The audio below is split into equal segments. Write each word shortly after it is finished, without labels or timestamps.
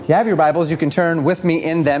you have your Bibles, you can turn with me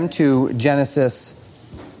in them to Genesis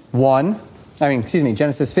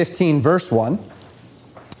 15, verse 1.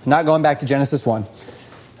 Not going back to Genesis 1.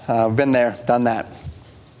 We've been there, done that.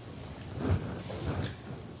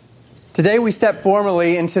 Today we step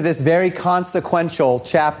formally into this very consequential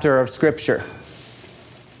chapter of Scripture.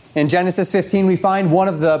 In Genesis 15, we find one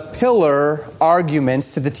of the pillar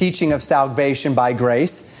arguments to the teaching of salvation by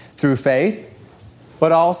grace through faith,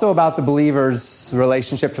 but also about the believer's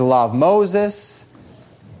relationship to the law of Moses,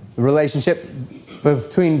 the relationship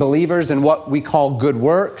between believers and what we call good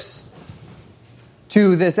works.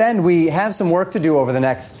 To this end, we have some work to do over the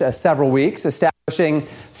next several weeks, establishing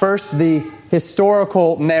first the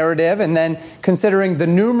historical narrative and then considering the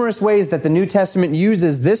numerous ways that the New Testament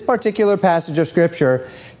uses this particular passage of Scripture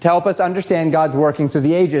to help us understand God's working through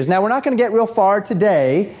the ages. Now, we're not going to get real far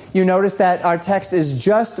today. You notice that our text is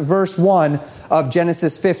just verse 1 of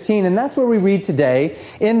Genesis 15, and that's where we read today.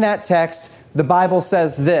 In that text, the Bible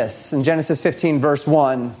says this, in Genesis 15, verse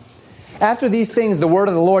 1. After these things, the word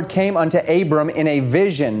of the Lord came unto Abram in a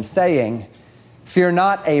vision, saying, Fear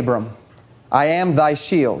not, Abram, I am thy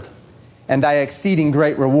shield, and thy exceeding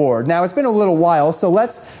great reward. Now, it's been a little while, so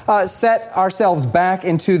let's set ourselves back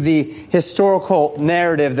into the historical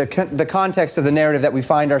narrative, the context of the narrative that we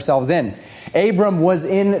find ourselves in. Abram was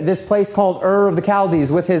in this place called Ur of the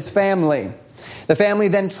Chaldees with his family. The family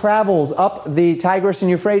then travels up the Tigris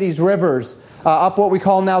and Euphrates rivers, up what we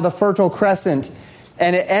call now the Fertile Crescent,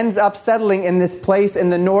 and it ends up settling in this place in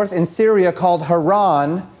the north in Syria called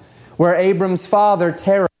Haran, where Abram's father,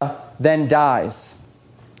 Terah, then dies.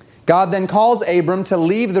 God then calls Abram to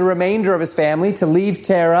leave the remainder of his family, to leave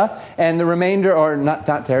Terah and the remainder, or not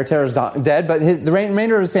Terah, Terah's not dead, but the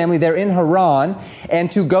remainder of his family there in Haran,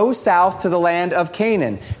 and to go south to the land of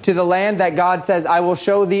Canaan, to the land that God says, I will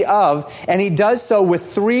show thee of. And he does so with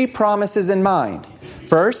three promises in mind.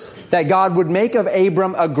 First, that God would make of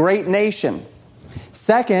Abram a great nation.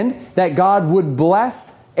 Second, that God would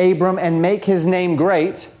bless Abram and make his name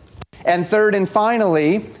great. And third and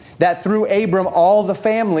finally, that through Abram all the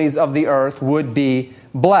families of the earth would be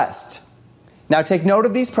blessed. Now take note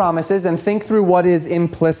of these promises and think through what is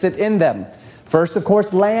implicit in them. First, of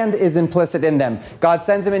course, land is implicit in them. God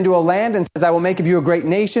sends him into a land and says, I will make of you a great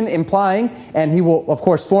nation, implying, and he will, of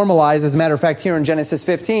course, formalize, as a matter of fact, here in Genesis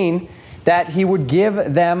 15, that he would give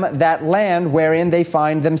them that land wherein they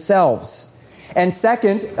find themselves. And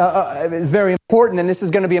second, is very important, and this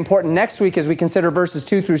is going to be important next week as we consider verses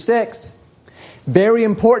 2 through 6. Very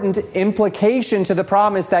important implication to the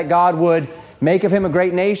promise that God would make of him a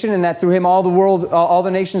great nation and that through him all the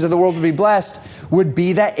nations of the world would be blessed would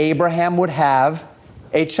be that Abraham would have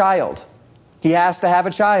a child. He has to have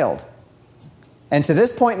a child. And to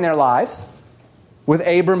this point in their lives, with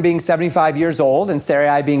Abram being 75 years old and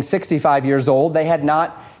Sarai being 65 years old, they had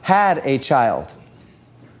not had a child.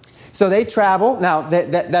 So they travel, now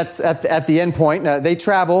that's at the end point, they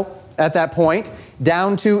travel at that point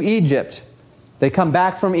down to Egypt. They come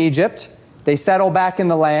back from Egypt, they settle back in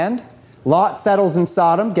the land. Lot settles in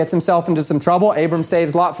Sodom, gets himself into some trouble. Abram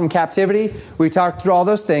saves Lot from captivity. We talked through all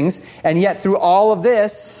those things. And yet through all of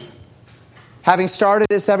this, having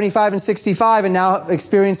started at 75 and 65 and now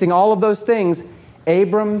experiencing all of those things,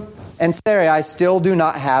 Abram and Sarai still do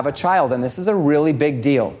not have a child. And this is a really big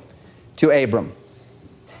deal to Abram.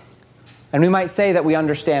 And we might say that we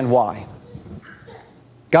understand why.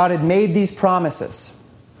 God had made these promises.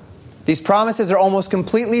 These promises are almost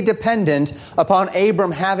completely dependent upon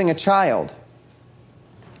Abram having a child.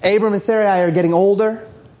 Abram and Sarai are getting older,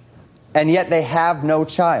 and yet they have no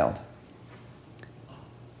child.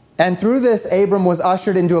 And through this, Abram was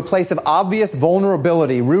ushered into a place of obvious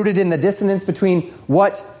vulnerability, rooted in the dissonance between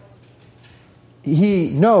what he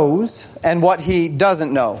knows and what he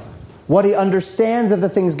doesn't know. What he understands of the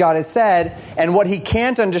things God has said, and what he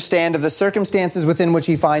can't understand of the circumstances within which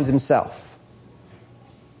he finds himself.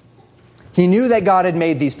 He knew that God had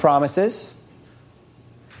made these promises.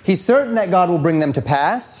 He's certain that God will bring them to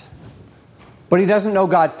pass. But he doesn't know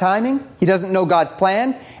God's timing. He doesn't know God's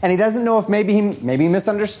plan. And he doesn't know if maybe he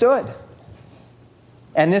misunderstood.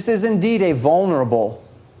 And this is indeed a vulnerable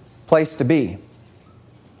place to be.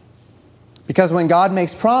 Because when God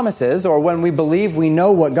makes promises, or when we believe we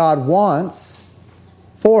know what God wants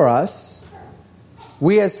for us,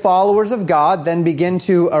 we as followers of God then begin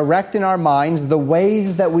to erect in our minds the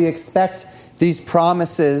ways that we expect these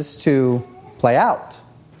promises to play out.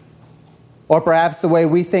 Or perhaps the way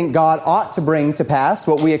we think God ought to bring to pass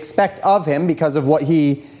what we expect of him because of what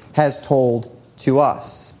he has told to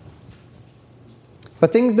us.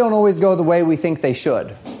 But things don't always go the way we think they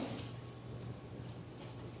should.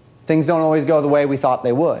 Things don't always go the way we thought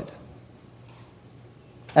they would.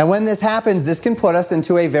 And when this happens, this can put us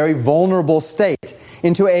into a very vulnerable state,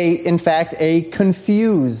 into in fact, a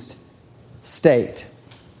confused state.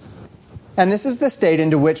 And this is the state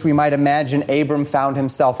into which we might imagine Abram found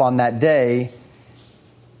himself on that day.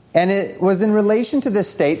 And it was in relation to this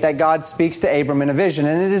state that God speaks to Abram in a vision.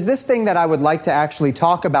 And it is this thing that I would like to actually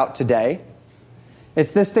talk about today.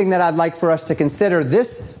 It's this thing that I'd like for us to consider,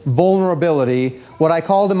 this vulnerability, what I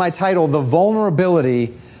called in my title, the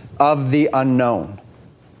vulnerability of the unknown.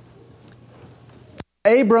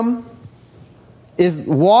 Abram is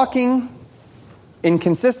walking in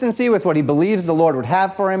consistency with what he believes the Lord would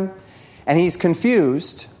have for him, and he's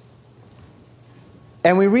confused.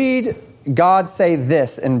 And we read God say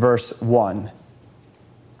this in verse 1.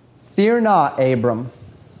 Fear not, Abram,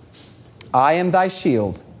 I am thy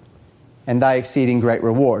shield and thy exceeding great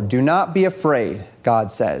reward. Do not be afraid,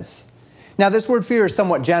 God says. Now, this word fear is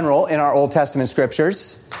somewhat general in our Old Testament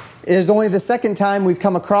scriptures. It is only the second time we've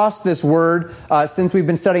come across this word since we've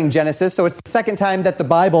been studying Genesis. So it's the second time that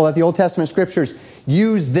the Old Testament scriptures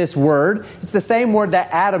use this word. It's the same word that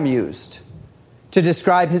Adam used to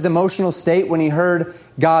describe his emotional state when he heard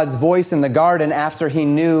God's voice in the garden after he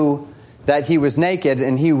knew that he was naked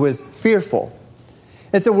and he was fearful.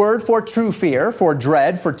 It's a word for true fear, for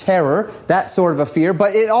dread, for terror, that sort of a fear,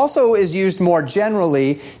 but it also is used more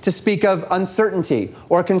generally to speak of uncertainty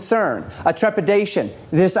or concern, a trepidation.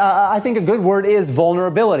 This, I think a good word is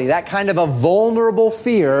vulnerability, that kind of a vulnerable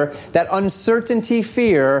fear, that uncertainty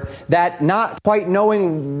fear, that not quite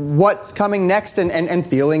knowing what's coming next and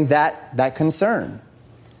feeling that concern.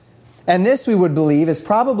 And this, we would believe, is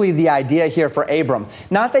probably the idea here for Abram.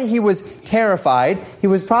 Not that he was terrified. He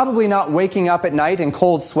was probably not waking up at night in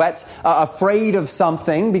cold sweats, afraid of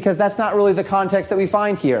something, because that's not really the context that we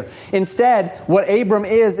find here. Instead, what Abram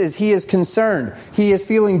is he is concerned. He is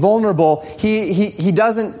feeling vulnerable. He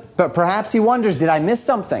doesn't, but perhaps he wonders, did I miss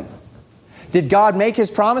something? Did God make his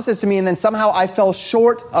promises to me and then somehow I fell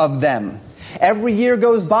short of them? Every year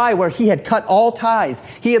goes by where he had cut all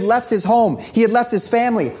ties. He had left his home. He had left his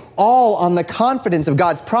family, all on the confidence of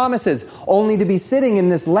God's promises, only to be sitting in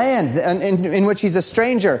this land in which he's a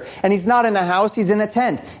stranger. And he's not in a house, he's in a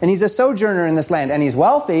tent. And he's a sojourner in this land. And he's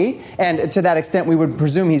wealthy, and to that extent we would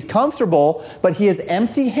presume he's comfortable, but he is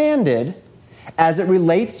empty-handed as it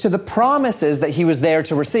relates to the promises that he was there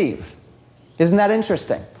to receive. Isn't that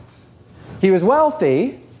interesting? He was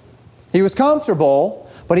wealthy, he was comfortable,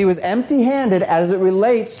 but he was empty-handed as it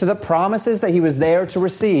relates to the promises that he was there to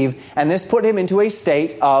receive. And this put him into a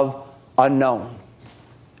state of unknown,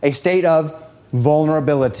 a state of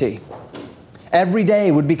vulnerability. Every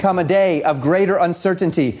day would become a day of greater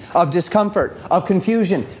uncertainty, of discomfort, of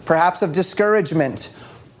confusion, perhaps of discouragement.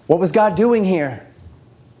 What was God doing here?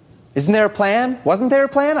 Isn't there a plan? Wasn't there a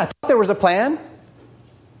plan? I thought there was a plan.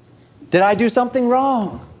 Did I do something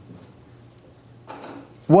wrong?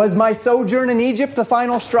 Was my sojourn in Egypt the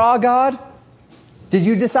final straw, God? Did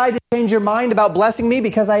you decide to change your mind about blessing me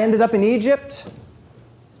because I ended up in Egypt?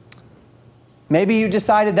 Maybe you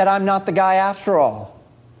decided that I'm not the guy after all.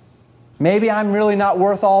 Maybe I'm really not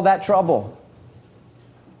worth all that trouble.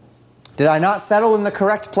 Did I not settle in the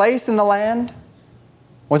correct place in the land?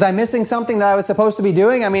 Was I missing something that I was supposed to be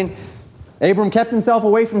doing? I mean, Abram kept himself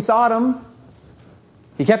away from Sodom.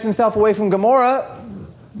 He kept himself away from Gomorrah.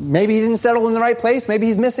 Maybe he didn't settle in the right place. Maybe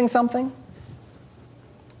he's missing something.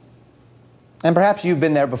 And perhaps you've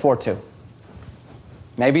been there before too.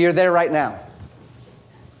 Maybe you're there right now,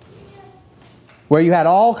 where you had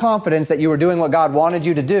all confidence that you were doing what God wanted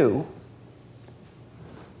you to do.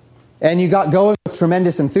 And you got going with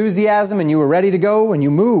tremendous enthusiasm and you were ready to go and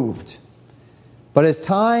you moved. But as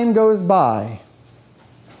time goes by,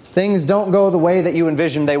 things don't go the way that you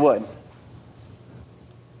envisioned they would.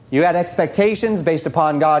 You had expectations based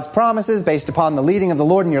upon God's promises, based upon the leading of the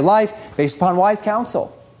Lord in your life, based upon wise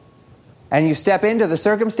counsel. And you step into the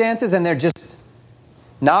circumstances and they're just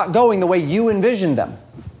not going the way you envisioned them.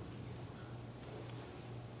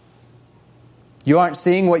 You aren't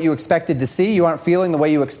seeing what you expected to see. You aren't feeling the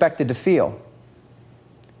way you expected to feel.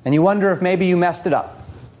 And you wonder if maybe you messed it up.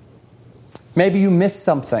 If maybe you missed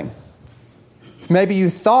something. If maybe you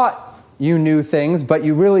thought you knew things, but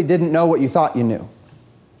you really didn't know what you thought you knew.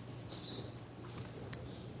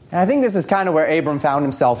 And I think this is kind of where Abram found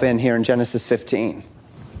himself in here in Genesis 15.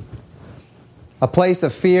 A place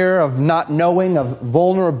of fear, of not knowing, of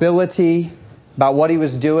vulnerability about what he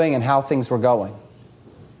was doing and how things were going.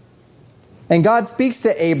 And God speaks to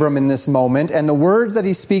Abram in this moment, and the words that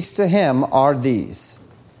he speaks to him are these.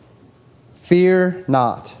 Fear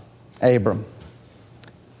not, Abram.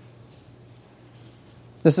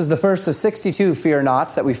 This is the first of 62 fear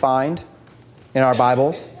nots that we find in our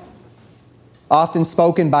Bibles. often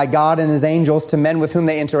spoken by God and his angels to men with whom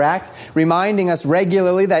they interact, reminding us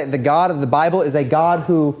regularly that the God of the Bible is a God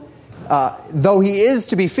who, though he is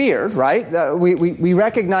to be feared, right? We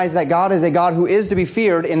recognize that God is a God who is to be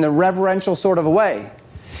feared in the reverential sort of a way.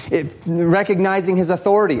 Recognizing his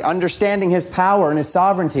authority, understanding his power and his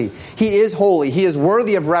sovereignty. He is holy. He is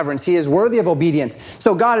worthy of reverence. He is worthy of obedience.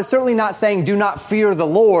 So God is certainly not saying, do not fear the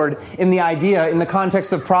Lord in the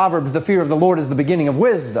context of Proverbs, the fear of the Lord is the beginning of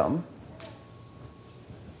wisdom.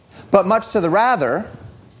 But much to the rather,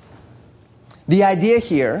 the idea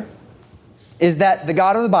here is that the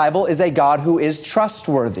God of the Bible is a God who is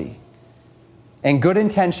trustworthy and good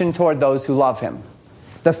intention toward those who love him.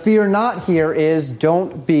 The fear not here is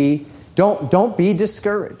don't be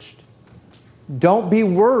discouraged. Don't be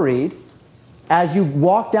worried as you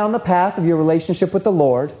walk down the path of your relationship with the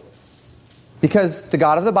Lord, because the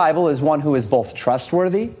God of the Bible is one who is both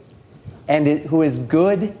trustworthy and who is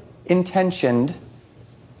good intentioned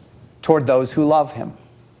toward those who love him.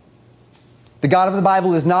 The God of the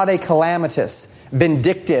Bible is not a calamitous,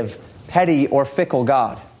 vindictive, petty, or fickle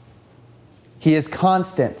God. He is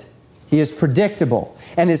constant. He is predictable,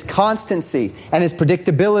 and his constancy and his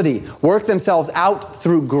predictability work themselves out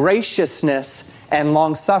through graciousness and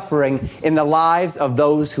long-suffering in the lives of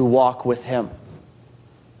those who walk with him.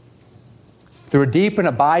 Through a deep and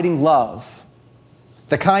abiding love,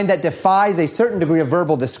 the kind that defies a certain degree of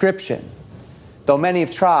verbal description, though many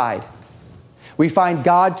have tried, we find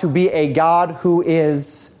God to be a God who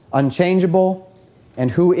is unchangeable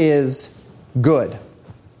and who is good.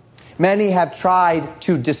 Many have tried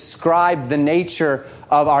to describe the nature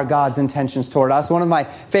of our God's intentions toward us. One of my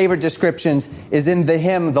favorite descriptions is in the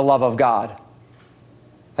hymn, The Love of God.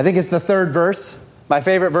 I think it's the third verse, my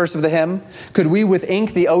favorite verse of the hymn. Could we with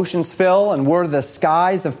ink the oceans fill, and were the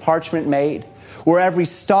skies of parchment made, were every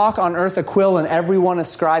stalk on earth a quill, and every one a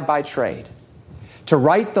scribe by trade, to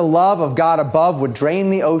write the love of God above would drain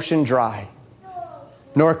the ocean dry,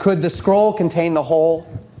 nor could the scroll contain the whole,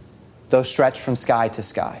 though stretched from sky to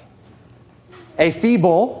sky. A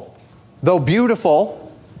feeble, though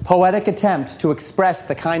beautiful, poetic attempt to express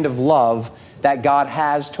the kind of love that God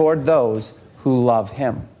has toward those who love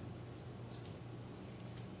him.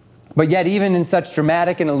 But yet, even in such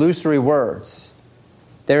dramatic and illusory words,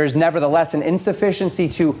 there is nevertheless an insufficiency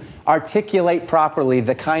to articulate properly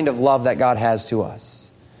the kind of love that God has to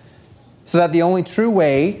us. So that the only true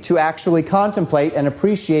way to actually contemplate and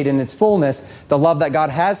appreciate in its fullness the love that God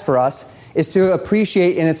has for us is to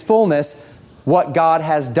appreciate in its fullness what God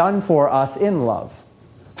has done for us in love.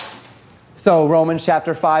 So Romans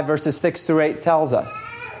chapter 5 verses 6 through 8 tells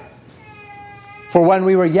us, for when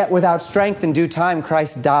we were yet without strength, in due time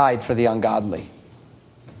Christ died for the ungodly.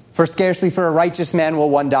 For scarcely for a righteous man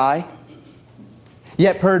will one die.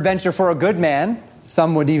 Yet peradventure for a good man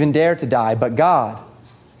some would even dare to die. But God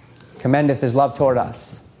commendeth his love toward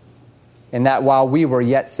us, in that while we were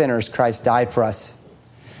yet sinners, Christ died for us.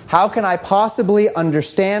 How can I possibly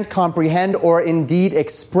understand, comprehend, or indeed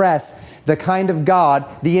express the kind of God,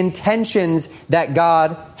 the intentions that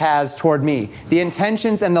God has toward me? The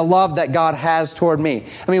intentions and the love that God has toward me.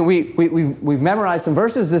 I mean, we've memorized some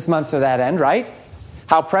verses this month to that end, right?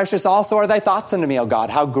 How precious also are thy thoughts unto me, O God.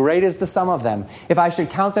 How great is the sum of them. If I should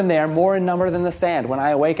count them, they are more in number than the sand. When I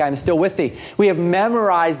awake, I am still with thee. We have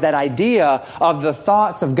memorized that idea of the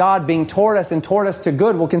thoughts of God being toward us and toward us to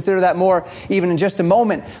good. We'll consider that more even in just a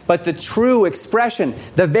moment. But the true expression,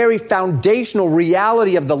 the very foundational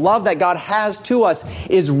reality of the love that God has to us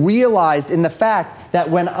is realized in the fact that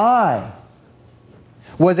when I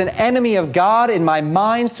was an enemy of God in my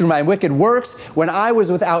minds through my wicked works, when I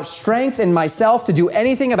was without strength in myself to do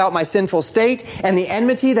anything about my sinful state and the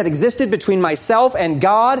enmity that existed between myself and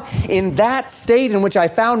God, in that state in which I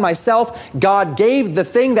found myself, God gave the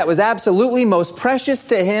thing that was absolutely most precious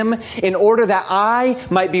to him in order that I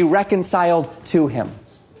might be reconciled to him.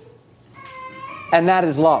 And that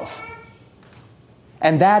is love.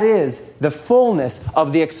 And that is the fullness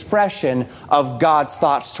of the expression of God's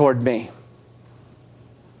thoughts toward me.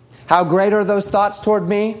 How great are those thoughts toward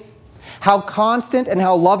me? How constant and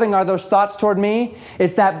how loving are those thoughts toward me?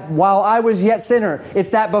 It's that while I was yet sinner,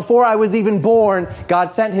 it's that before I was even born,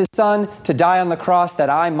 God sent his Son to die on the cross that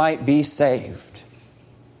I might be saved.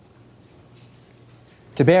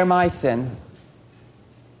 To bear my sin,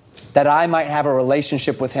 that I might have a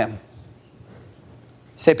relationship with him.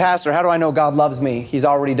 Say, Pastor, how do I know God loves me? He's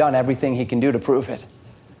already done everything he can do to prove it.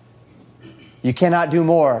 You cannot do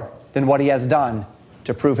more than what he has done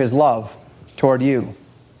to prove his love toward you.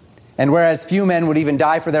 And whereas few men would even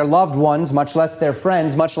die for their loved ones, much less their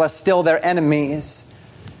friends, much less still their enemies,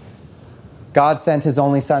 God sent his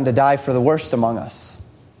only Son to die for the worst among us,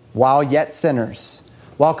 while yet sinners,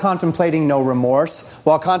 while contemplating no remorse,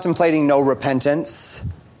 while contemplating no repentance.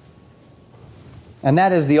 And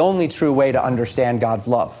that is the only true way to understand God's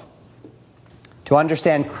love. To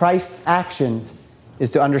understand Christ's actions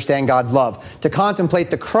is to understand God's love. To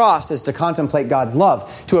contemplate the cross is to contemplate God's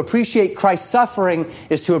love. To appreciate Christ's suffering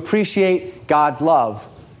is to appreciate God's love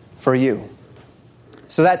for you.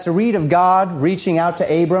 So that to read of God reaching out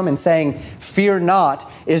to Abram and saying, "Fear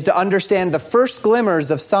not," is to understand the first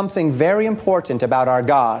glimmers of something very important about our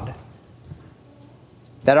God.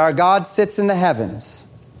 That our God sits in the heavens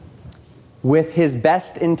with his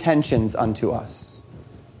best intentions unto us.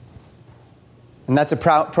 And that's a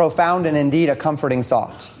profound and indeed a comforting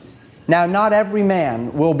thought. Now, not every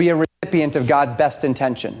man will be a recipient of God's best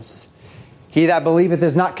intentions. He that believeth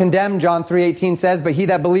is not condemned, John 3:18 says, but he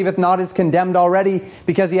that believeth not is condemned already,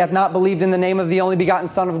 because he hath not believed in the name of the only begotten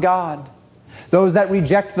Son of God. Those that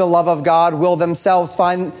reject the love of God will themselves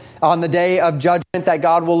find on the day of judgment that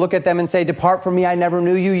God will look at them and say, "Depart from me, I never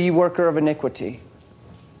knew you, ye worker of iniquity."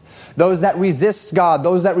 Those that resist God,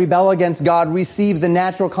 those that rebel against God, receive the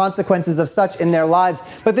natural consequences of such in their lives.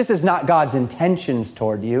 But this is not God's intentions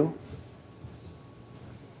toward you.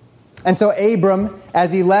 And so Abram,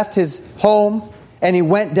 as he left his home and he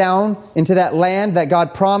went down into that land that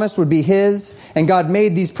God promised would be his, and God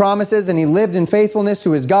made these promises, and he lived in faithfulness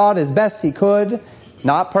to his God as best he could,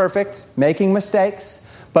 not perfect, making mistakes,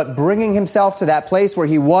 but bringing himself to that place where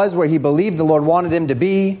he was, where he believed the Lord wanted him to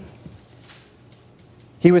be.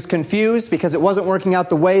 He was confused because it wasn't working out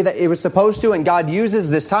the way that it was supposed to, and God uses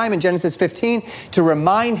this time in Genesis 15 to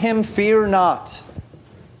remind him, "Fear not."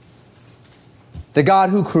 The God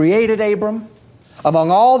who created Abram,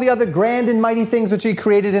 among all the other grand and mighty things which he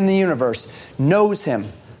created in the universe, knows him,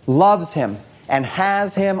 loves him, and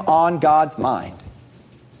has him on God's mind.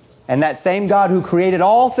 And that same God who created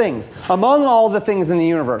all things, among all the things in the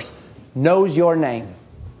universe, knows your name,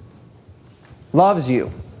 loves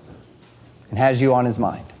you, and has you on his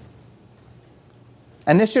mind.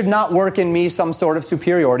 And this should not work in me some sort of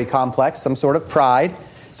superiority complex, some sort of pride,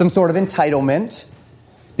 some sort of entitlement.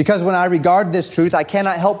 Because when I regard this truth, I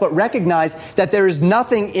cannot help but recognize that there is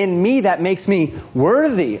nothing in me that makes me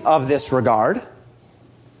worthy of this regard.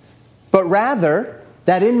 But rather,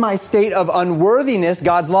 that in my state of unworthiness,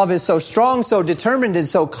 God's love is so strong, so determined, and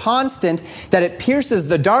so constant that it pierces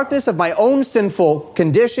the darkness of my own sinful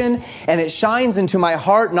condition, and it shines into my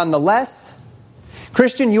heart nonetheless.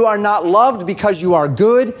 Christian, you are not loved because you are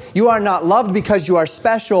good. You are not loved because you are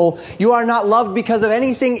special. You are not loved because of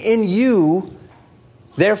anything in you.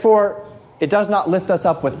 Therefore, it does not lift us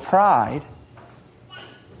up with pride.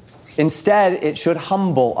 Instead, it should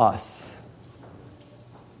humble us.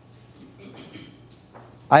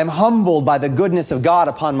 I am humbled by the goodness of God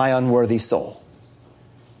upon my unworthy soul.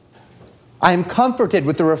 I am comforted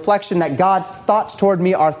with the reflection that God's thoughts toward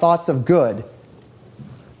me are thoughts of good.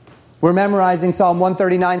 We're memorizing Psalm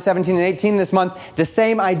 139, 17, and 18 this month. The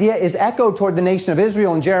same idea is echoed toward the nation of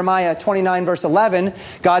Israel in Jeremiah 29, verse 11.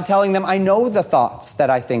 God telling them, "I know the thoughts that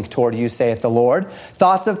I think toward you, saith the Lord.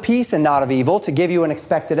 Thoughts of peace and not of evil, to give you an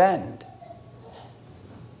expected end."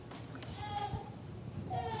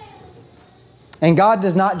 And God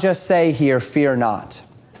does not just say here, "Fear not."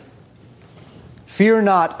 Fear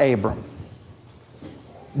not, Abram.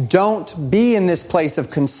 Don't be in this place of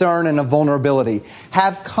concern and of vulnerability.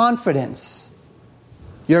 Have confidence.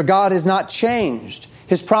 Your God has not changed.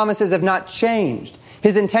 His promises have not changed.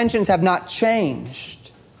 His intentions have not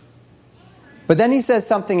changed. But then he says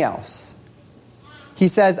something else. He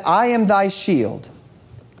says, "I am thy shield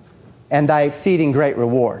and thy exceeding great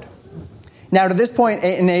reward." Now, to this point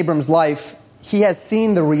in Abram's life, he has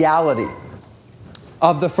seen the reality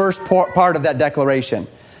of the first part of that declaration.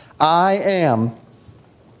 I am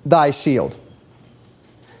thy shield.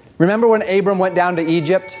 Remember when Abram went down to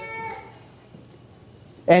Egypt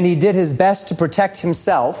and he did his best to protect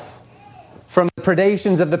himself from the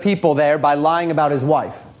predations of the people there by lying about his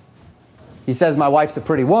wife? He says, "My wife's a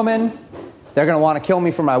pretty woman. They're going to want to kill me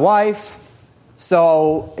for my wife."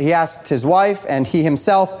 So he asked his wife, and he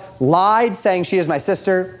himself lied, saying she is my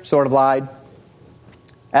sister, sort of lied.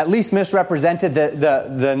 At least misrepresented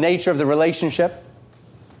the nature of the relationship.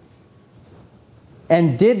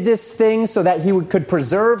 And did this thing so that he could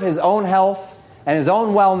preserve his own health and his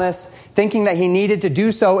own wellness, thinking that he needed to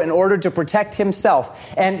do so in order to protect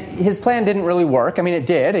himself. And his plan didn't really work. I mean, it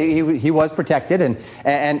did. He was protected,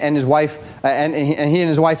 and his wife and he and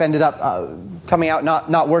his wife ended up coming out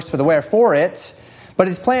not worse for the wear for it. But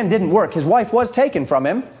his plan didn't work. His wife was taken from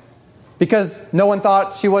him because no one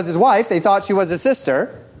thought she was his wife. They thought she was his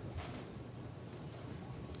sister.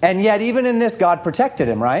 And yet, even in this, God protected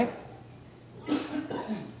him, right?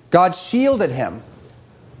 God shielded him.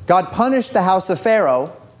 God punished the house of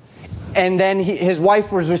Pharaoh, and then his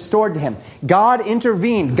wife was restored to him. God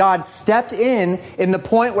intervened. God stepped in the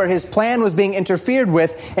point where his plan was being interfered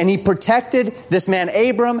with, and he protected this man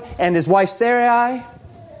Abram and his wife Sarai.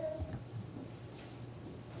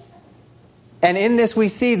 And in this we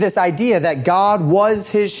see this idea that God was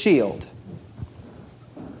his shield.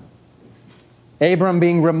 Abram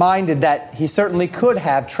being reminded that he certainly could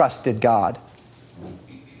have trusted God.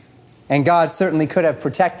 And God certainly could have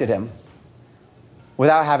protected him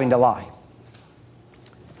without having to lie.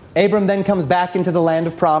 Abram then comes back into the land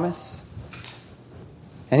of promise.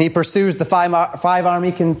 And he pursues the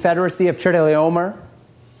five-army confederacy of Chedorlaomer.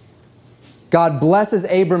 God blesses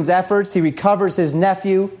Abram's efforts. He recovers his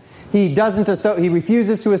nephew. He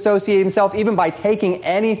refuses to associate himself even by taking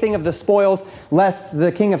anything of the spoils, lest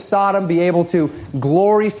the king of Sodom be able to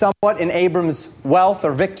glory somewhat in Abram's wealth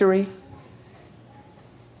or victory.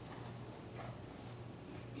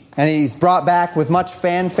 And he's brought back with much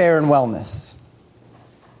fanfare and wellness.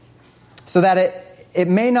 So that it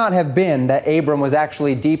may not have been that Abram was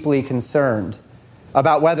actually deeply concerned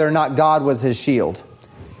about whether or not God was his shield.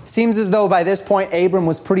 Seems as though by this point Abram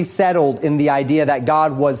was pretty settled in the idea that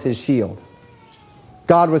God was his shield.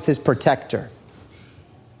 God was his protector.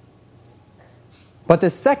 But the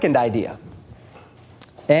second idea,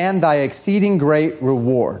 and thy exceeding great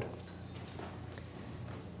reward.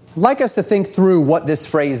 I'd like us to think through what this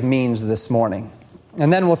phrase means this morning.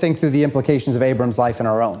 And then we'll think through the implications of Abram's life and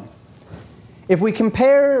our own. If we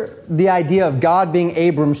compare the idea of God being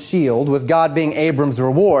Abram's shield with God being Abram's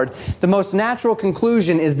reward, the most natural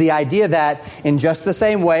conclusion is the idea that in just the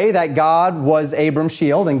same way that God was Abram's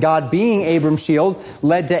shield and God being Abram's shield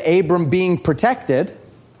led to Abram being protected,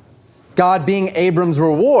 God being Abram's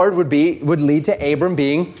reward would lead to Abram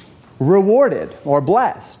being rewarded or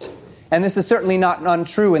blessed. And this is certainly not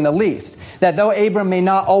untrue in the least. That though Abram may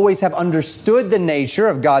not always have understood the nature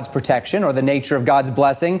of God's protection or the nature of God's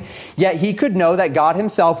blessing, yet he could know that God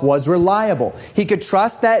himself was reliable. He could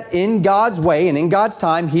trust that in God's way and in God's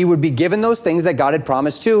time, he would be given those things that God had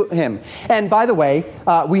promised to him. And by the way,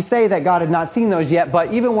 we say that God had not seen those yet,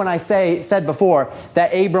 but even when I said before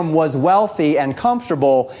that Abram was wealthy and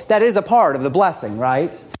comfortable, that is a part of the blessing,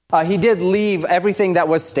 right? He did leave everything that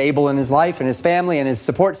was stable in his life and his family and his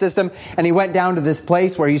support system, and he went down to this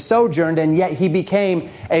place where he sojourned, and yet he became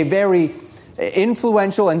a very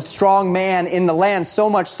influential and strong man in the land, so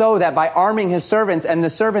much so that by arming his servants and the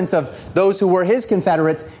servants of those who were his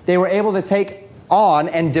confederates, they were able to take on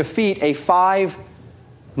and defeat a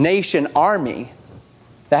 5-nation army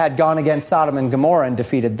that had gone against Sodom and Gomorrah and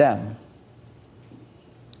defeated them.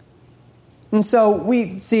 And so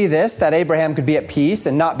we see this, that Abraham could be at peace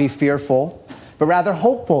and not be fearful, but rather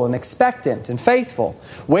hopeful and expectant and faithful,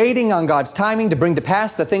 waiting on God's timing to bring to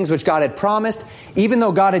pass the things which God had promised, even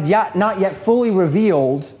though God had not yet fully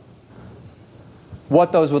revealed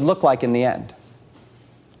what those would look like in the end.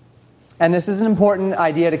 And this is an important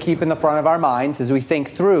idea to keep in the front of our minds as we think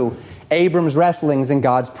through Abram's wrestlings and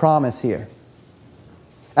God's promise here.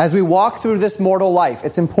 As we walk through this mortal life,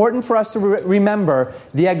 it's important for us to remember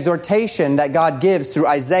the exhortation that God gives through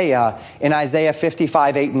Isaiah in Isaiah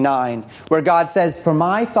 55, 8, and 9, where God says, "For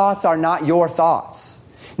my thoughts are not your thoughts,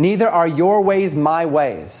 neither are your ways my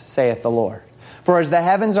ways, saith the Lord. For as the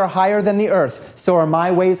heavens are higher than the earth, so are my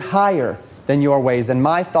ways higher than your ways, and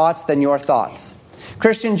my thoughts than your thoughts."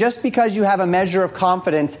 Christian, just because you have a measure of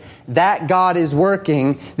confidence that God is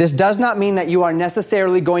working, this does not mean that you are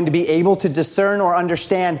necessarily going to be able to discern or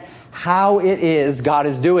understand how it is God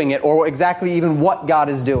is doing it, or exactly even what God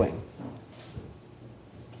is doing.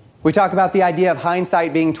 We talk about the idea of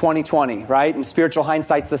hindsight being 20/20, right? And spiritual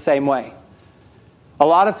hindsight's the same way. A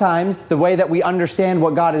lot of times, the way that we understand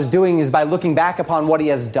what God is doing is by looking back upon what he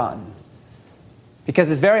has done. Because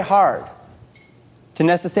it's very hard to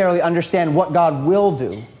necessarily understand what God will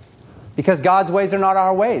do, because God's ways are not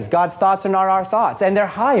our ways. God's thoughts are not our thoughts. And they're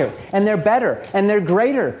higher, and they're better, and they're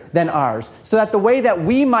greater than ours. So that the way that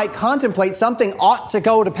we might contemplate something ought to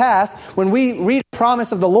go to pass, when we read a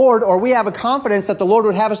promise of the Lord, or we have a confidence that the Lord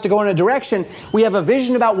would have us to go in a direction, we have a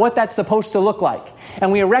vision about what that's supposed to look like.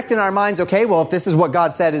 And we erect in our minds, okay, well, if this is what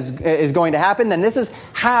God said is going to happen, then this is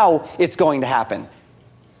how it's going to happen.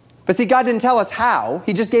 But see, God didn't tell us how.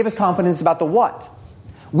 He just gave us confidence about the what.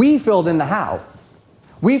 We filled in the how.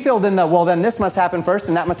 We filled in the, well, then this must happen first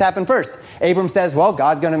and that must happen first. Abram says, well,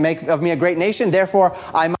 God's going to make of me a great nation, therefore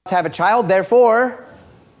I must have a child, therefore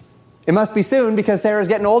it must be soon because Sarah's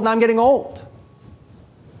getting old and I'm getting old.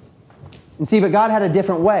 And see, but God had a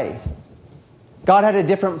different way. God had a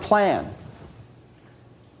different plan.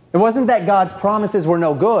 It wasn't that God's promises were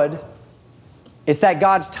no good. It's that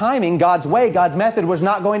God's timing, God's way, God's method was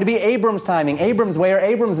not going to be Abram's timing, Abram's way, or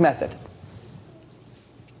Abram's method.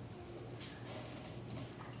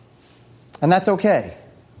 And that's okay.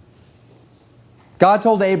 God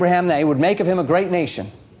told Abraham that he would make of him a great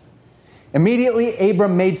nation. Immediately,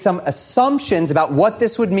 Abram made some assumptions about what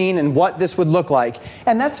this would mean and what this would look like.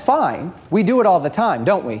 And that's fine. We do it all the time,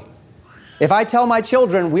 don't we? If I tell my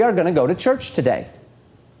children, we are going to go to church today,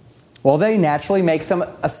 well, they naturally make some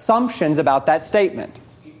assumptions about that statement.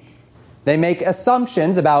 They make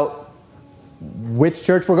assumptions about which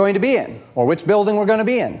church we're going to be in or which building we're going to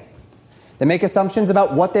be in. They make assumptions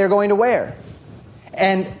about what they're going to wear.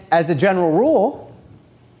 And as a general rule,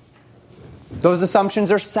 those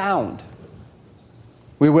assumptions are sound.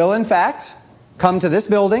 We will, in fact, come to this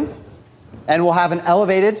building and we'll have an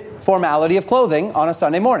elevated formality of clothing on a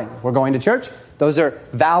Sunday morning. We're going to church. Those are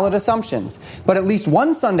valid assumptions. But at least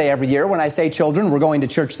one Sunday every year, when I say, children, we're going to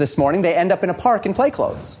church this morning, they end up in a park in play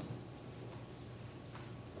clothes.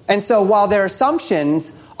 And so while their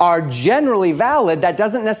assumptions are generally valid, that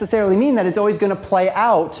doesn't necessarily mean that it's always going to play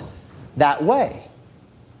out that way.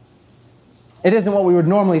 It isn't what we would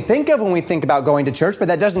normally think of when we think about going to church, but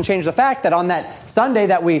that doesn't change the fact that on that Sunday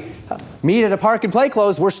that we meet at a park in play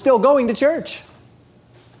clothes, we're still going to church.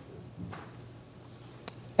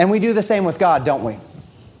 And we do the same with God, don't we?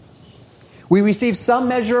 We receive some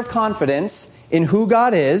measure of confidence in who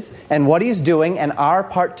God is and what He's doing and our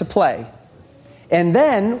part to play. And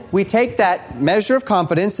then we take that measure of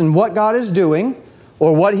confidence in what God is doing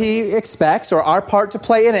or what He expects or our part to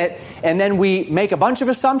play in it, and then we make a bunch of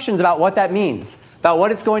assumptions about what that means, about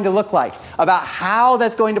what it's going to look like, about how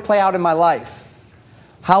that's going to play out in my life,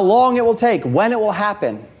 how long it will take, when it will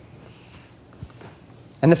happen.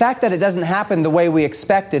 And the fact that it doesn't happen the way we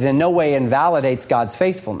expected in no way invalidates God's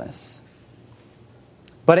faithfulness.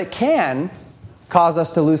 But it can cause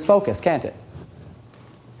us to lose focus, can't it?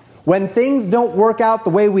 When things don't work out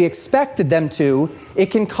the way we expected them to,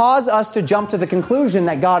 it can cause us to jump to the conclusion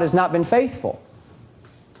that God has not been faithful.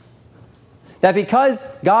 That because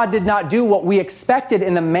God did not do what we expected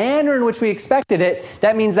in the manner in which we expected it,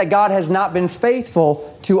 that means that God has not been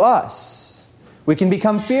faithful to us. We can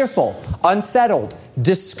become fearful, unsettled,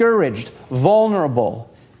 discouraged,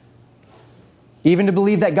 vulnerable. Even to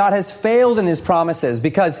believe that God has failed in His promises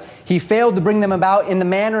because He failed to bring them about in the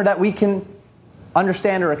manner that we can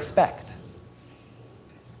understand or expect.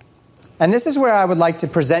 And this is where I would like to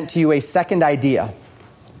present to you a second idea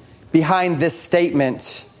behind this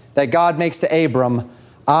statement that God makes to Abram,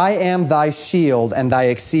 I am thy shield and thy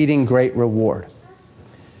exceeding great reward.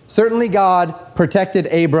 Certainly God protected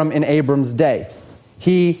Abram in Abram's day.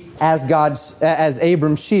 He, as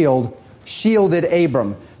Abram's shield, shielded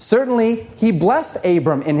Abram. Certainly He blessed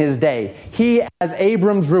Abram in his day. He, as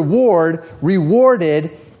Abram's reward,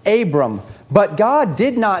 rewarded Abram. But God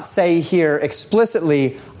did not say here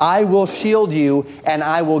explicitly, I will shield you and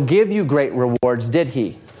I will give you great rewards, did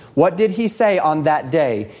He? What did He say on that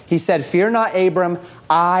day? He said, fear not, Abram,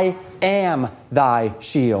 I am thy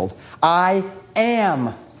shield. I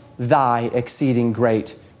am thy exceeding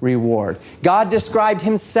great reward. God described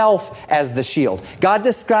Himself as the shield. God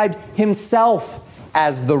described Himself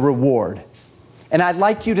as the reward. And I'd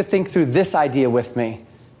like you to think through this idea with me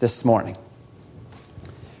this morning.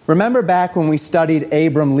 Remember back when we studied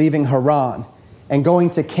Abram leaving Haran and going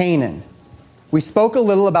to Canaan. We spoke a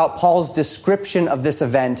little about Paul's description of this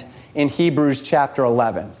event in Hebrews chapter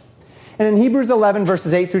 11. And in Hebrews 11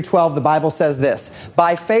 verses 8 through 12, the Bible says this,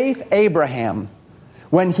 by faith Abraham,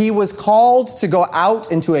 when he was called to go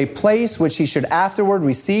out into a place which he should afterward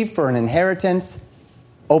receive for an inheritance,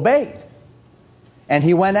 obeyed. And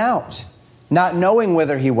he went out, not knowing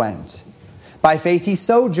whither he went. By faith he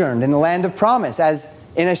sojourned in the land of promise, as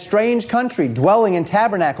in a strange country, dwelling in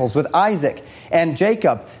tabernacles with Isaac and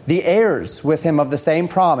Jacob, the heirs with him of the same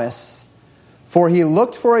promise. For he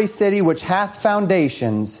looked for a city which hath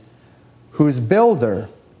foundations, whose builder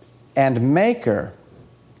and maker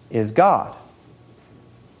is God.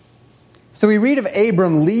 So we read of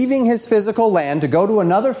Abram leaving his physical land to go to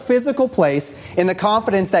another physical place in the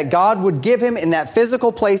confidence that God would give him in that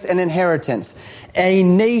physical place an inheritance. A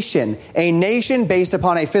nation based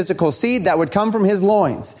upon a physical seed that would come from his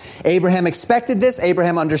loins. Abraham expected this,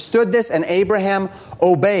 Abraham understood this, and Abraham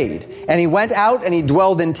obeyed. And he went out and he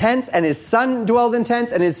dwelled in tents, and his son dwelled in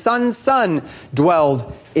tents, and his son's son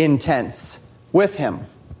dwelled in tents with him.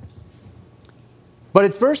 But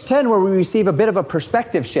it's verse 10 where we receive a bit of a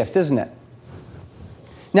perspective shift, isn't it?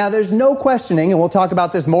 Now, there's no questioning, and we'll talk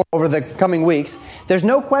about this more over the coming weeks, there's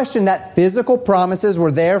no question that physical promises were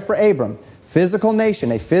there for Abram. Physical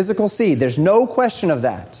nation, a physical seed. There's no question of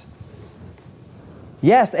that.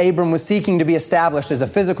 Yes, Abram was seeking to be established as a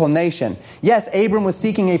physical nation. Yes, Abram was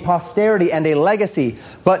seeking a posterity and a legacy.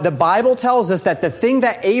 But the Bible tells us that the thing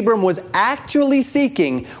that Abram was actually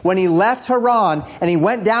seeking when he left Haran and he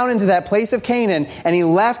went down into that place of Canaan and he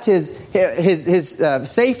left his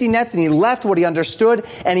safety nets and he left what he understood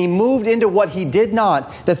and he moved into what he did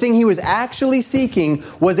not. The thing he was actually seeking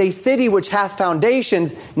was a city which hath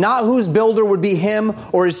foundations, not whose builder would be him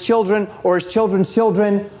or his children or his children's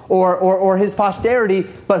children or his posterity,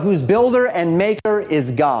 but whose builder and maker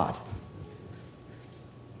is God.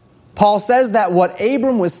 Paul says that what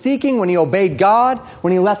Abram was seeking when he obeyed God,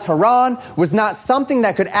 when he left Haran, was not something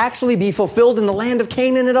that could actually be fulfilled in the land of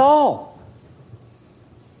Canaan at all.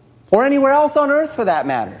 Or anywhere else on earth for that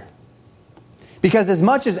matter. Because as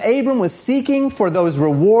much as Abram was seeking for those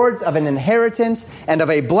rewards of an inheritance and of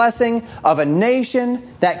a blessing of a nation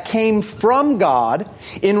that came from God,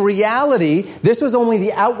 in reality, this was only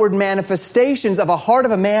the outward manifestations of a heart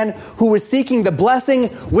of a man who was seeking the blessing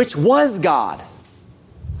which was God.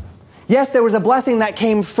 Yes, there was a blessing that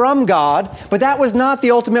came from God, but that was not the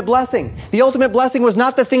ultimate blessing. The ultimate blessing was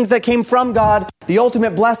not the things that came from God. The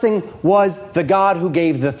ultimate blessing was the God who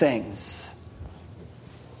gave the things.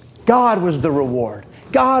 God was the reward.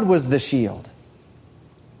 God was the shield.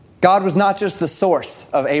 God was not just the source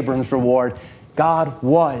of Abram's reward. God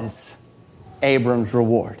was Abram's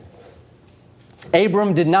reward.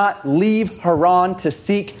 Abram did not leave Haran to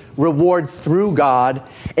seek reward through God.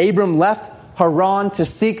 Abram left Haran to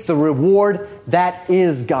seek the reward that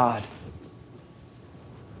is God.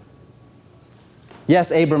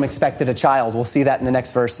 Yes, Abram expected a child. We'll see that in the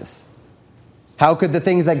next verses. How could the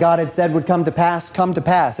things that God had said would come to pass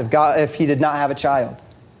if he did not have a child?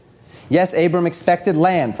 Yes, Abram expected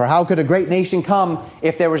land, for how could a great nation come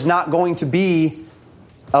if there was not going to be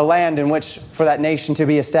a land in which for that nation to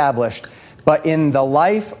be established? But in the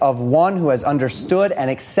life of one who has understood and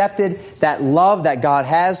accepted that love that God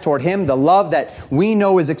has toward him, the love that we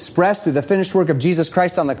know is expressed through the finished work of Jesus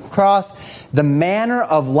Christ on the cross, the manner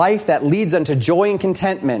of life that leads unto joy and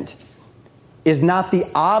contentment is not the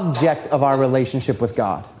object of our relationship with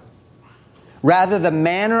God. Rather, the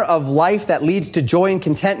manner of life that leads to joy and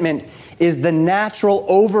contentment is the natural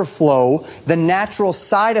overflow, the natural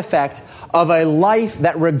side effect of a life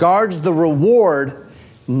that regards the reward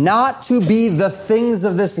not to be the things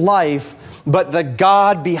of this life, but the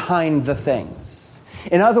God behind the things.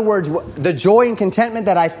 In other words, the joy and contentment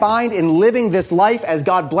that I find in living this life as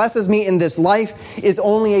God blesses me in this life is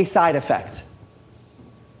only a side effect.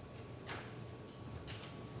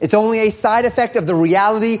 It's only a side effect of the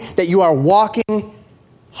reality that you are walking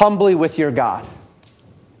humbly with your God.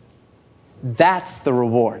 That's the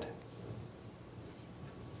reward.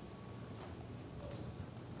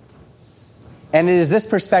 And it is this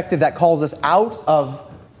perspective that calls us out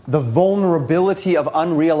of the vulnerability of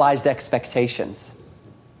unrealized expectations.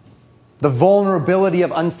 The vulnerability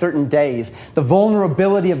of uncertain days. The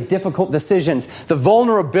vulnerability of difficult decisions. The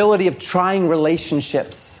vulnerability of trying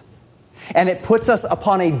relationships. And it puts us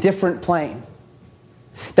upon a different plane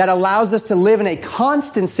that allows us to live in a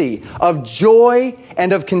constancy of joy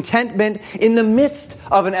and of contentment in the midst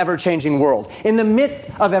of an ever-changing world, in the midst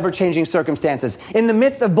of ever-changing circumstances, in the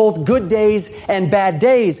midst of both good days and bad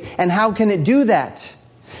days. And how can it do that?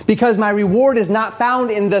 Because my reward is not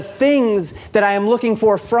found in the things that I am looking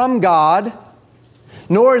for from God,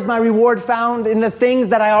 nor is my reward found in the things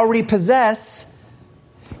that I already possess.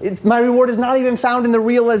 My reward is not even found in the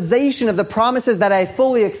realization of the promises that I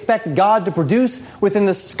fully expect God to produce within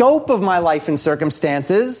the scope of my life and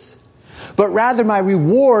circumstances, but rather my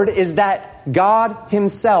reward is that God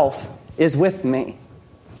Himself is with me.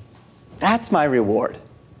 That's my reward.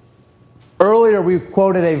 Earlier we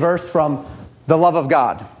quoted a verse from the love of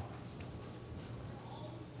God.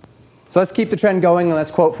 So let's keep the trend going and let's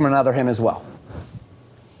quote from another hymn as well.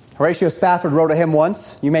 Horatio Spafford wrote a hymn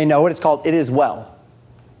once. You may know it. It's called "It Is Well."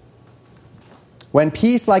 When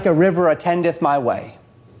peace like a river attendeth my way,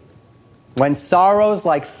 when sorrows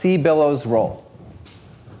like sea billows roll,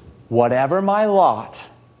 whatever my lot,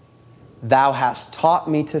 thou hast taught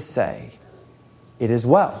me to say, it is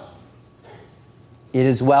well. It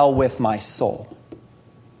is well with my soul.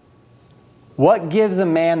 What gives a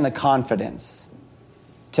man the confidence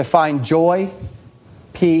to find joy,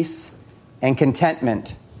 peace, and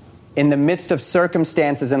contentment in the midst of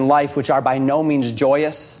circumstances in life which are by no means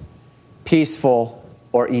joyous, peaceful,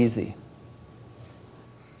 or easy?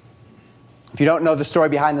 If you don't know the story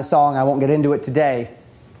behind the song, I won't get into it today.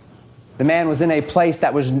 The man was in a place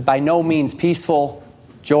that was by no means peaceful,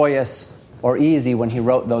 joyous, or easy when he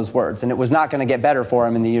wrote those words, and it was not going to get better for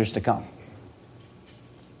him in the years to come.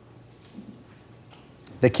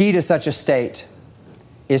 The key to such a state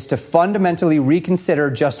is to fundamentally reconsider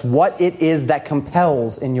just what it is that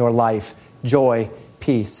compels in your life joy,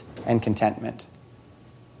 peace, and contentment.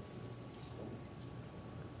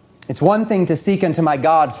 It's one thing to seek unto my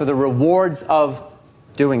God for the rewards of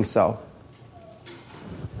doing so.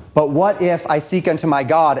 But what if I seek unto my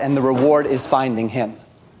God and the reward is finding Him?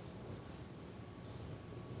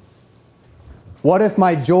 What if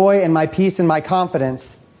my joy and my peace and my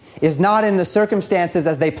confidence is not in the circumstances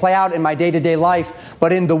as they play out in my day-to-day life,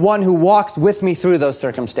 but in the one who walks with me through those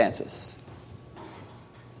circumstances?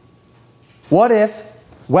 What if,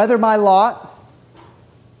 whether my lot,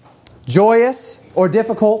 joyous or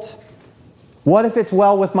difficult, what if it's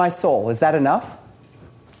well with my soul? Is that enough?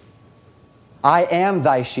 I am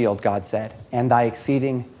thy shield, God said, and thy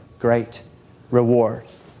exceeding great reward.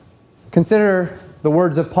 Consider the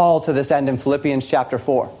words of Paul to this end in Philippians chapter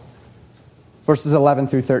 4. Verses 11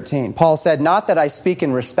 through 13. Paul said, not that I speak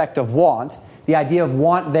in respect of want. The idea of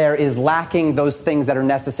want there is lacking those things that are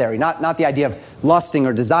necessary. Not the idea of lusting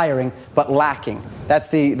or desiring, but lacking.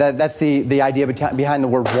 That's the idea behind the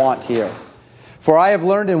word want here. For I have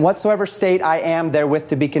learned in whatsoever state I am therewith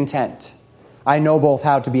to be content. I know both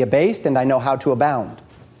how to be abased and I know how to abound.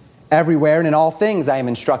 Everywhere and in all things I am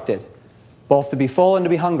instructed, both to be full and to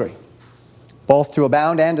be hungry, both to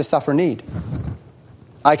abound and to suffer need.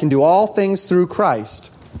 I can do all things through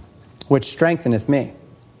Christ, which strengtheneth me.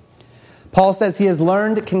 Paul says he has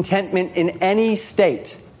learned contentment in any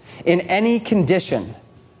state, in any condition.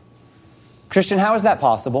 Christian, how is that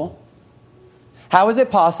possible? How is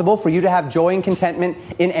it possible for you to have joy and contentment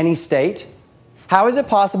in any state? How is it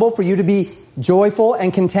possible for you to be joyful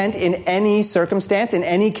and content in any circumstance, in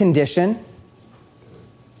any condition?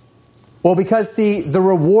 Well, because, see, the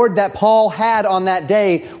reward that Paul had on that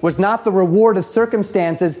day was not the reward of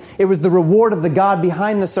circumstances. It was the reward of the God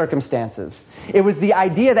behind the circumstances. It was the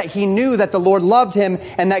idea that he knew that the Lord loved him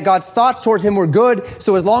and that God's thoughts toward him were good.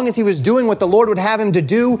 So as long as he was doing what the Lord would have him to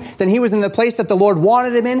do, then he was in the place that the Lord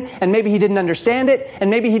wanted him in. And maybe he didn't understand it.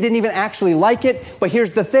 And maybe he didn't even actually like it. But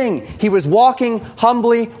here's the thing. He was walking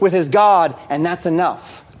humbly with his God, and that's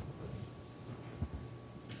enough.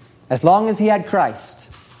 As long as he had Christ,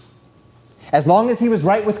 as long as he was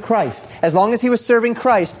right with Christ, as long as he was serving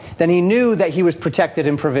Christ, then he knew that he was protected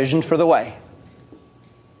and provisioned for the way.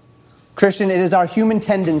 Christian, it is our human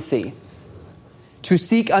tendency to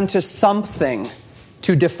seek unto something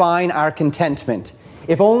to define our contentment.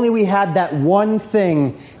 If only we had that one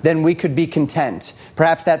thing, then we could be content.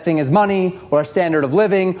 Perhaps that thing is money, or a standard of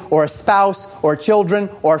living, or a spouse, or children,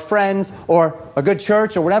 or friends, or a good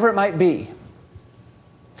church, or whatever it might be.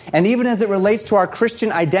 And even as it relates to our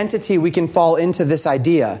Christian identity, we can fall into this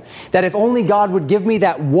idea that if only God would give me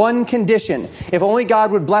that one condition, if only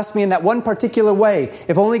God would bless me in that one particular way,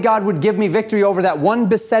 if only God would give me victory over that one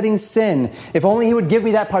besetting sin, if only He would give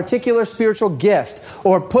me that particular spiritual gift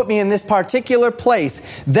or put me in this particular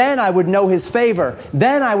place, then I would know His favor,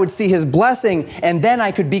 then I would see His blessing, and then I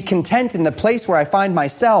could be content in the place where I find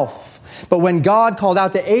myself. But when God called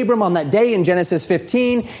out to Abram on that day in Genesis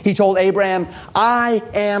 15, He told Abraham, I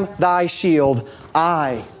am thy shield,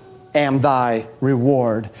 I am thy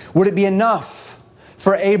reward. Would it be enough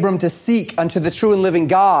for Abram to seek unto the true and living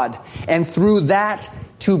God, and through that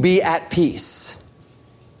to be at peace?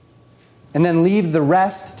 And then leave the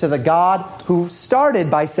rest to the God who started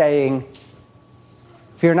by saying,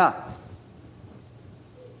 fear not.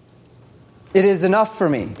 It is enough for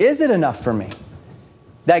me. Is it enough for me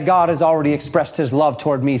that God has already expressed His love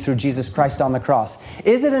toward me through Jesus Christ on the cross?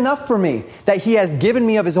 Is it enough for me that He has given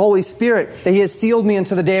me of His Holy Spirit, that He has sealed me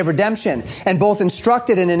into the day of redemption, and both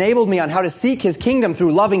instructed and enabled me on how to seek His kingdom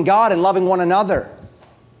through loving God and loving one another?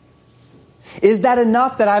 Is that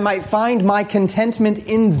enough that I might find my contentment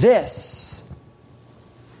in this,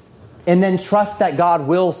 and then trust that God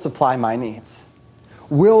will supply my needs,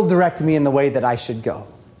 will direct me in the way that I should go,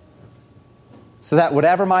 so that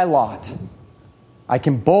whatever my lot, I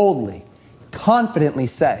can boldly, confidently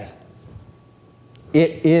say,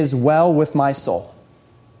 it is well with my soul,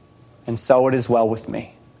 and so it is well with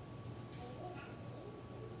me.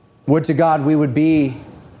 Would to God we would be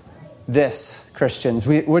this, Christians.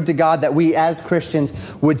 Would to God that we as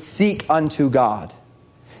Christians would seek unto God,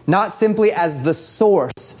 not simply as the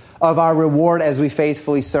source of our reward as we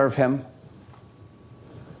faithfully serve Him,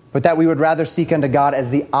 but that we would rather seek unto God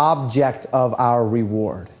as the object of our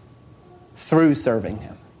reward through serving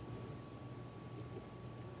Him.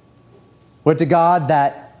 Would to God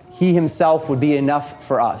that He Himself would be enough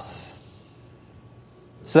for us,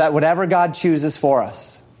 so that whatever God chooses for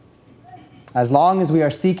us, as long as we are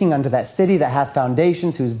seeking unto that city that hath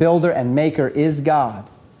foundations, whose builder and maker is God,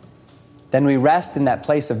 Then we rest in that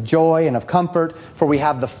place of joy and of comfort, for we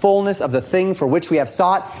have the fullness of the thing for which we have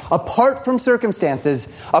sought, apart from circumstances,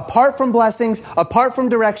 apart from blessings, apart from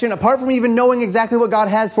direction, apart from even knowing exactly what God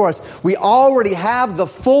has for us. We already have the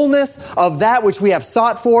fullness of that which we have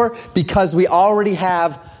sought for because we already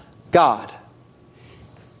have God.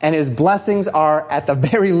 And His blessings are, at the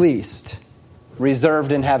very least,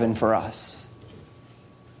 reserved in heaven for us.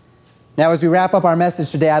 Now, as we wrap up our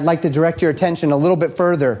message today, I'd like to direct your attention a little bit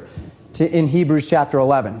further in Hebrews chapter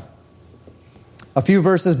 11. A few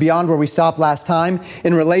verses beyond where we stopped last time,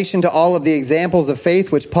 in relation to all of the examples of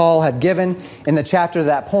faith which Paul had given in the chapter to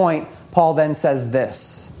that point, Paul then says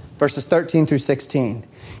this, verses 13 through 16.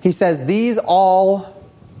 He says, "These all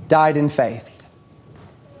died in faith,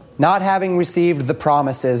 not having received the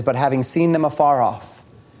promises, but having seen them afar off,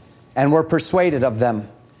 and were persuaded of them,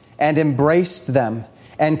 and embraced them,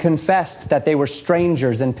 and confessed that they were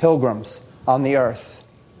strangers and pilgrims on the earth.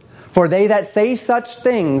 For they that say such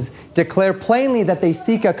things declare plainly that they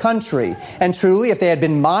seek a country. And truly, if they had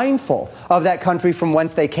been mindful of that country from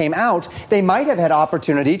whence they came out, they might have had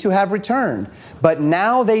opportunity to have returned. But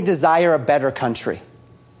now they desire a better country,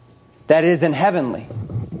 that is in heavenly.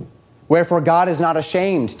 Wherefore God is not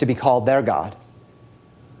ashamed to be called their God,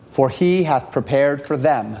 for He hath prepared for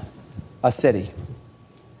them a city.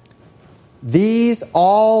 These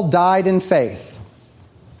all died in faith,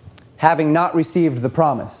 having not received the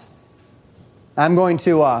promise." I'm going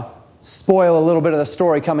to spoil a little bit of the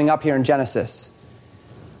story coming up here in Genesis.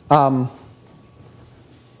 Abram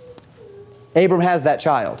has that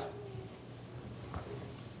child.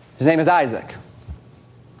 His name is Isaac.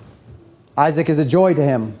 Isaac is a joy to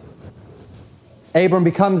him. Abram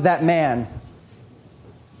becomes that man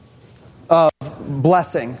of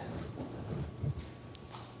blessing.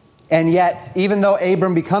 And yet, even though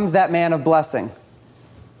Abram becomes that man of blessing,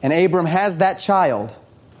 and Abram has that child,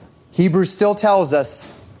 Hebrews still tells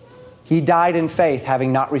us he died in faith,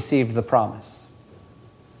 having not received the promise.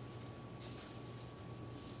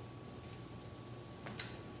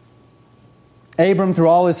 Abram, through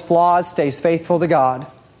all his flaws, stays faithful to God,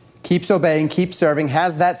 keeps obeying, keeps serving,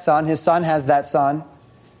 has that son, his son has that son.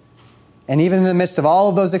 And even in the midst of all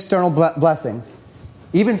of those external blessings,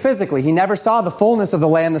 even physically, he never saw the fullness of the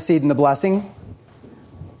land, the seed, and the blessing.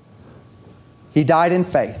 He died in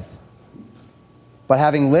faith, but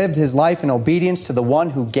having lived his life in obedience to the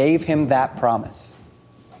one who gave him that promise.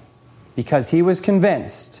 Because he was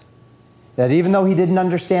convinced that even though he didn't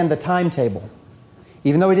understand the timetable,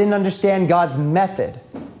 even though he didn't understand God's method,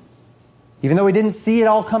 even though he didn't see it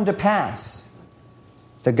all come to pass,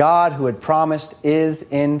 the God who had promised is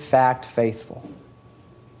in fact faithful.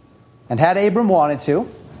 And had Abram wanted to,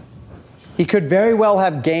 he could very well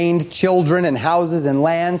have gained children and houses and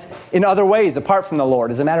lands in other ways apart from the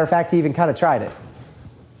Lord. As a matter of fact, he even kind of tried it.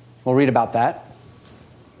 We'll read about that.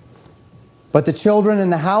 But the children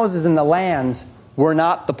and the houses and the lands were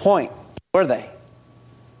not the point, were they?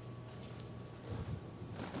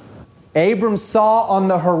 Abram saw on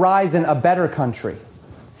the horizon a better country,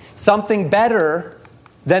 something better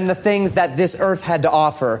than the things that this earth had to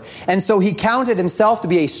offer. And so he counted himself to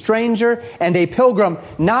be a stranger and a pilgrim,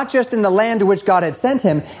 not just in the land to which God had sent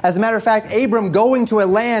him. As a matter of fact, Abram going to a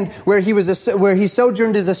land where he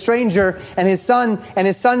sojourned as a stranger, and his son and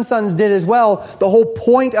his son's sons did as well. The whole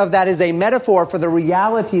point of that is a metaphor for the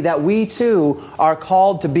reality that we too are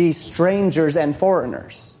called to be strangers and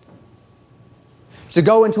foreigners. To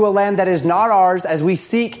go into a land that is not ours as we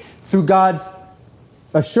seek through God's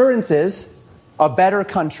assurances a better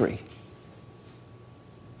country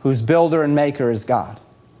whose builder and maker is God.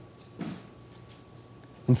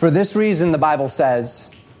 And for this reason, the Bible says,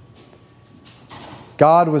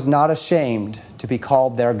 God was not ashamed to be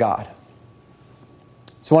called their God.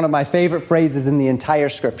 It's one of my favorite phrases in the entire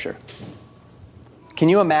Scripture. Can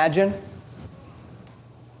you imagine?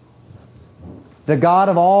 The God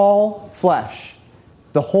of all flesh,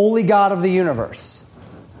 the holy God of the universe,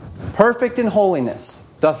 perfect in holiness,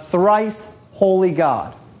 the thrice holy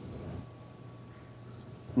God,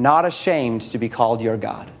 not ashamed to be called your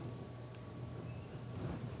God.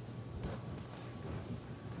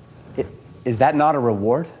 Is that not a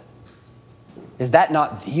reward? Is that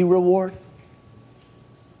not the reward?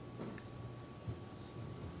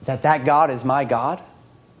 That God is my God?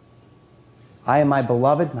 I am my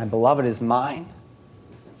beloved is mine.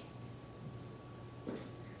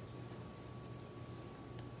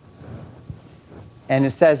 And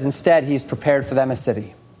it says instead he's prepared for them a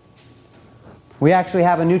city. We actually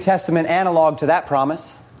have a New Testament analog to that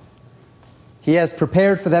promise. He has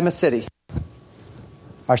prepared for them a city.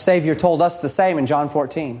 Our Savior told us the same in John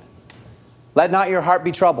 14. Let not your heart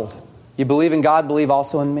be troubled. You believe in God, believe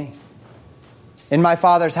also in me. In my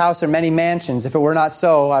Father's house are many mansions. If it were not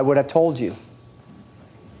so, I would have told you.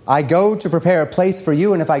 I go to prepare a place for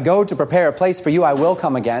you, and if I go to prepare a place for you, I will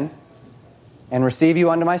come again and receive you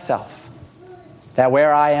unto myself, that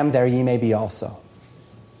where I am, there ye may be also.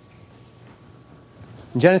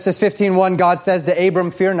 In Genesis 15:1, God says to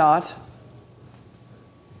Abram, fear not.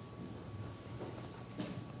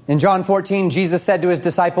 In John 14, Jesus said to his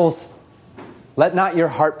disciples, let not your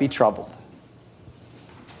heart be troubled.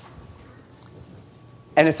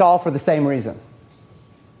 And it's all for the same reason.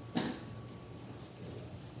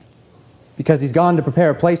 Because he's gone to prepare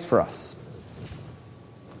a place for us.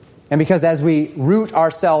 And because as we root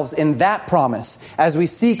ourselves in that promise, as we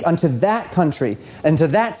seek unto that country, and to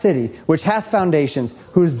that city, which hath foundations,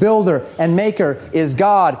 whose builder and maker is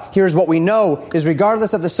God, here's what we know, is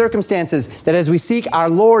regardless of the circumstances, that as we seek our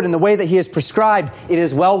Lord in the way that he has prescribed, it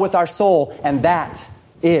is well with our soul, and that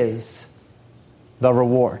is the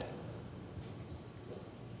reward.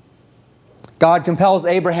 God compels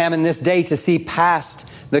Abraham in this day to see past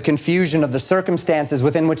the confusion of the circumstances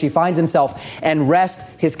within which he finds himself and rest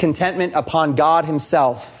his contentment upon God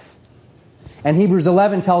himself. And Hebrews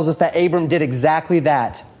 11 tells us that Abram did exactly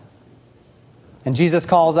that. And Jesus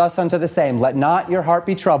calls us unto the same. Let not your heart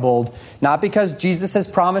be troubled, not because Jesus has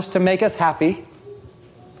promised to make us happy,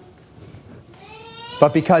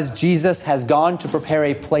 but because Jesus has gone to prepare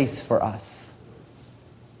a place for us.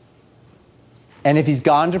 And if he's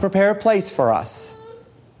gone to prepare a place for us,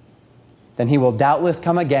 then he will doubtless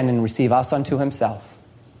come again and receive us unto himself.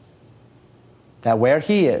 That where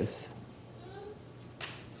he is,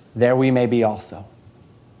 there we may be also.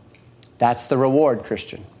 That's the reward,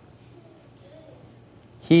 Christian.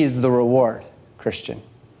 He's the reward, Christian.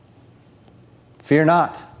 Fear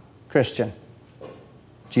not, Christian.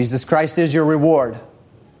 Jesus Christ is your reward.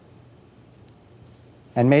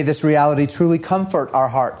 And may this reality truly comfort our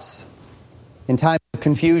hearts in times of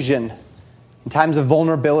confusion, in times of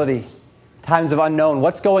vulnerability, times of unknown.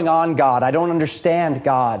 What's going on, God? I don't understand,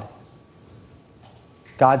 God.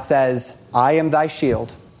 God says, I am thy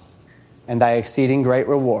shield and thy exceeding great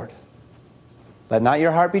reward. Let not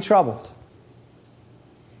your heart be troubled.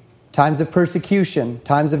 Times of persecution,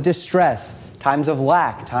 times of distress, times of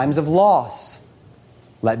lack, times of loss.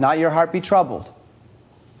 Let not your heart be troubled.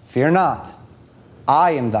 Fear not.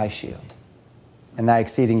 I am thy shield and thy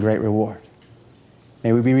exceeding great reward.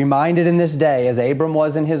 May we be reminded in this day, as Abram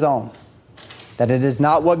was in his own, that it is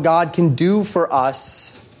not what God can do for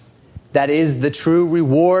us that is the true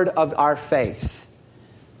reward of our faith,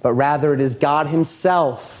 but rather it is God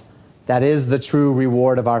himself that is the true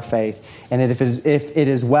reward of our faith. And if it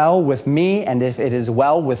is well with me, and if it is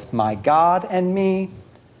well with my God and me,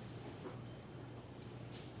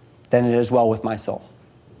 then it is well with my soul.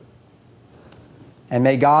 And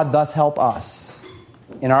may God thus help us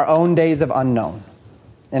in our own days of unknown,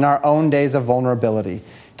 in our own days of vulnerability,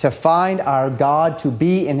 to find our God to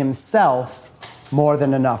be in himself more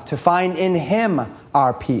than enough, to find in him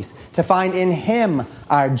our peace, to find in him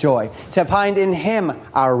our joy, to find in him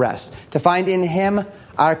our rest, to find in him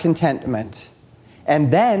our contentment,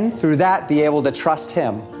 and then through that be able to trust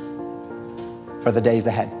him for the days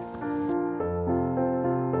ahead.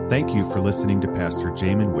 Thank you for listening to Pastor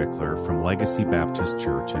Jamin Wickler from Legacy Baptist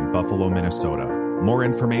Church in Buffalo, Minnesota. More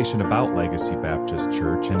information about Legacy Baptist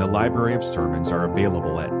Church and a library of sermons are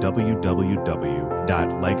available at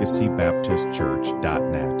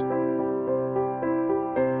www.legacybaptistchurch.net.